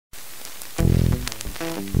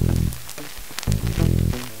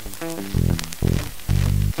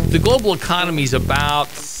The global economy is about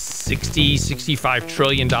 $65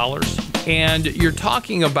 trillion. And you're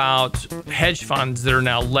talking about hedge funds that are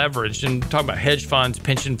now leveraged, and talking about hedge funds,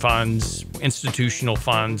 pension funds, institutional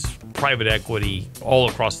funds, private equity, all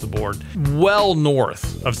across the board, well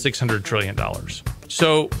north of $600 trillion.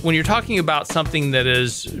 So when you're talking about something that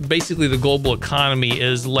is basically the global economy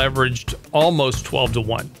is leveraged almost 12 to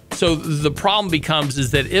 1. So the problem becomes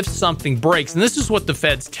is that if something breaks, and this is what the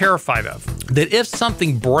Fed's terrified of, that if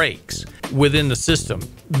something breaks within the system,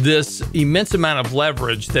 this immense amount of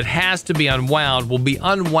leverage that has to be unwound will be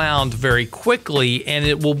unwound very quickly, and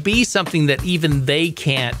it will be something that even they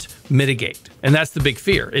can't mitigate. And that's the big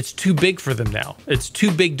fear. It's too big for them now. It's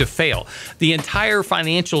too big to fail. The entire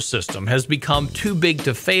financial system has become too big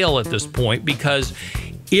to fail at this point, because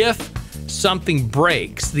if something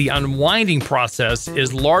breaks, the unwinding process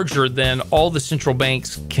is larger than all the central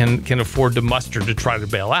banks can afford to muster to try to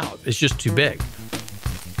bail out. It's just too big.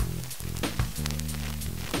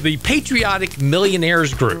 The Patriotic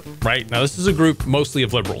Millionaires Group, right? Now, this is a group mostly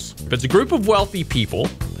of liberals, but it's a group of wealthy people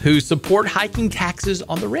who support hiking taxes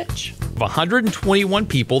on the rich. 121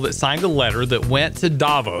 people that signed a letter that went to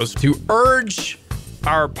Davos to urge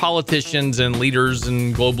our politicians and leaders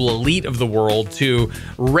and global elite of the world to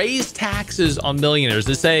raise taxes on millionaires.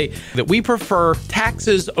 They say that we prefer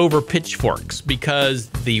taxes over pitchforks because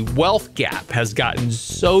the wealth gap has gotten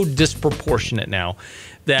so disproportionate now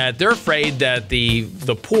that they're afraid that the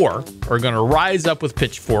poor are going to rise up with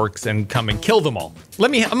pitchforks and come and kill them all.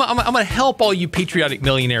 I'm going to help all you patriotic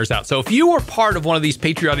millionaires out. So if you are part of one of these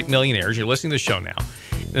patriotic millionaires, you're listening to the show now,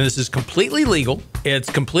 and this is completely legal,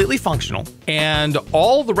 it's completely functional, and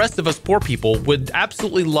all the rest of us poor people would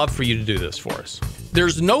absolutely love for you to do this for us.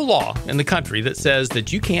 There's no law in the country that says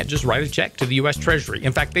that you can't just write a check to the U.S. Treasury.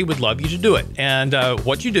 In fact, they would love you to do it. And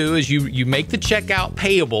what you do is you make the check out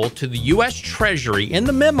payable to the U.S. Treasury. In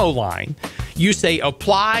the memo line, you say,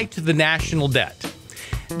 apply to the national debt.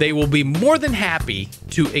 They will be more than happy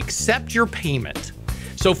to accept your payment.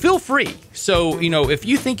 So feel free. So, if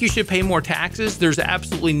you think you should pay more taxes, there's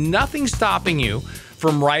absolutely nothing stopping you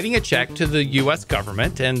from writing a check to the U.S.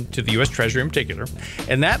 government and to the U.S. Treasury in particular,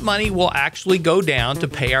 and that money will actually go down to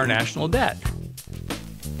pay our national debt.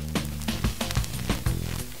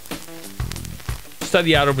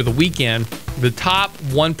 Study out over the weekend, the top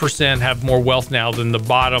 1% have more wealth now than the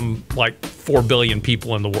bottom, 4 billion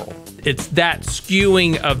people in the world. It's that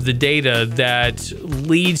skewing of the data that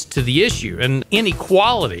leads to the issue. And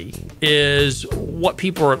inequality is what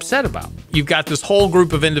people are upset about. You've got this whole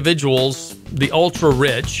group of individuals, the ultra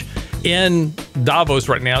rich, in Davos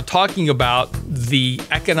right now talking about the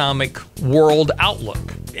economic world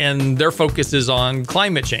outlook. And their focus is on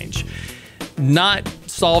climate change, not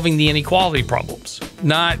solving the inequality problems,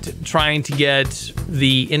 not trying to get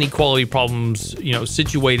the inequality problems,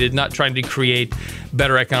 situated, not trying to create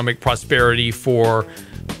better economic prosperity for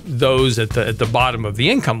those at the bottom of the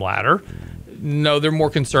income ladder. No, they're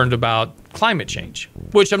more concerned about climate change,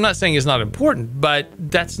 which I'm not saying is not important, but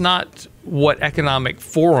that's not what economic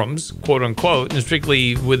forums, quote unquote, and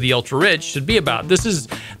particularly with the ultra rich, should be about. This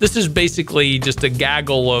is basically just a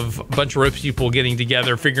gaggle of a bunch of rich people getting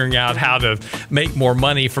together, figuring out how to make more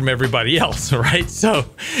money from everybody else, right? So,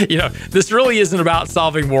 this really isn't about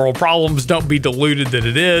solving world problems. Don't be deluded that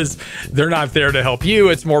it is. They're not there to help you.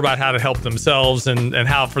 It's more about how to help themselves and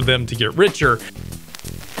how for them to get richer.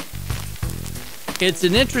 It's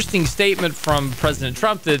an interesting statement from President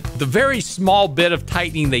Trump that the very small bit of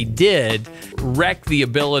tightening they did wrecked the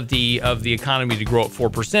ability of the economy to grow at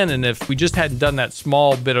 4%. And if we just hadn't done that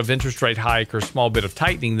small bit of interest rate hike or small bit of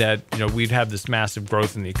tightening, that, we'd have this massive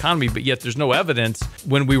growth in the economy. But yet there's no evidence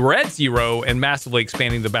when we were at zero and massively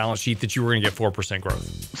expanding the balance sheet that you were going to get 4%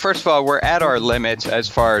 growth. First of all, we're at our limits as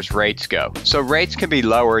far as rates go. So rates can be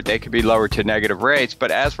lowered. They can be lowered to negative rates.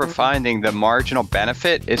 But as we're finding, the marginal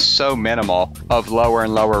benefit is so minimal of lower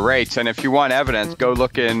and lower rates. And if you want evidence, go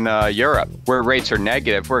look in Europe, where rates are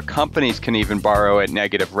negative, where companies can even borrow at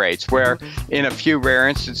negative rates, where in a few rare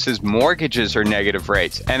instances, mortgages are negative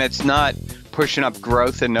rates. And it's not pushing up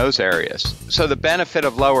growth in those areas. So the benefit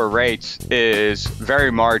of lower rates is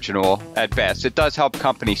very marginal at best. It does help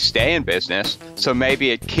companies stay in business. So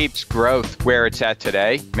maybe it keeps growth where it's at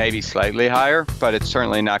today, maybe slightly higher, but it's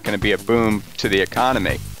certainly not going to be a boom to the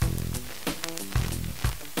economy.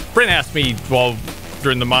 Brent asked me,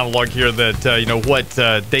 during the monologue here that, what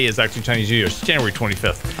day is actually Chinese New Year? It's January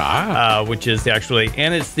 25th, which is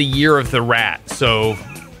and it's the year of the rat. So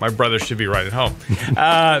my brother should be right at home.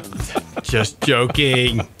 Just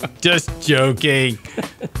joking. Just joking.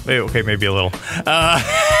 Okay, maybe a little.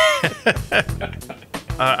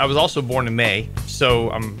 I was also born in May,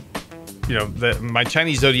 so my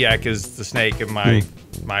Chinese zodiac is the snake, and my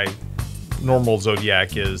normal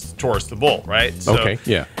zodiac is Taurus, the bull, right? So, okay,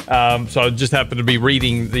 yeah. So I just happened to be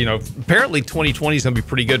reading, apparently 2020 is going to be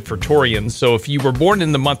pretty good for Taurians. So if you were born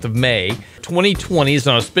in the month of May, 2020 is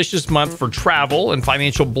an auspicious month for travel and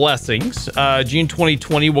financial blessings. June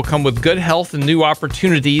 2020 will come with good health and new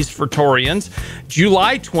opportunities for Taurians.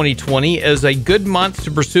 July 2020 is a good month to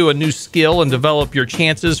pursue a new skill and develop your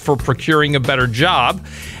chances for procuring a better job.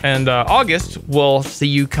 And August will see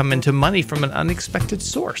you come into money from an unexpected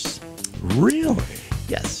source. Really?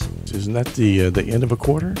 Yes. Isn't that the end of a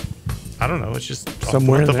quarter? I don't know. It's just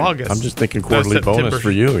somewhere in of there? August. I'm just thinking quarterly bonus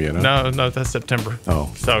for you, No, that's September.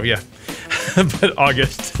 Oh. So, yeah. But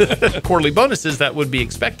August. Quarterly bonuses, that would be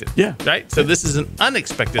expected. Yeah. Right? So this is an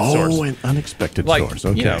unexpected source. Oh, an unexpected source.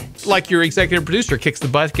 Okay. Like your executive producer kicks the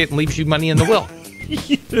bucket and leaves you money in the will.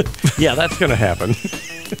 Yeah, that's going to happen.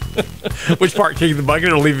 Which part, kicking the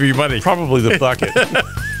bucket or leaving you money? Probably the bucket.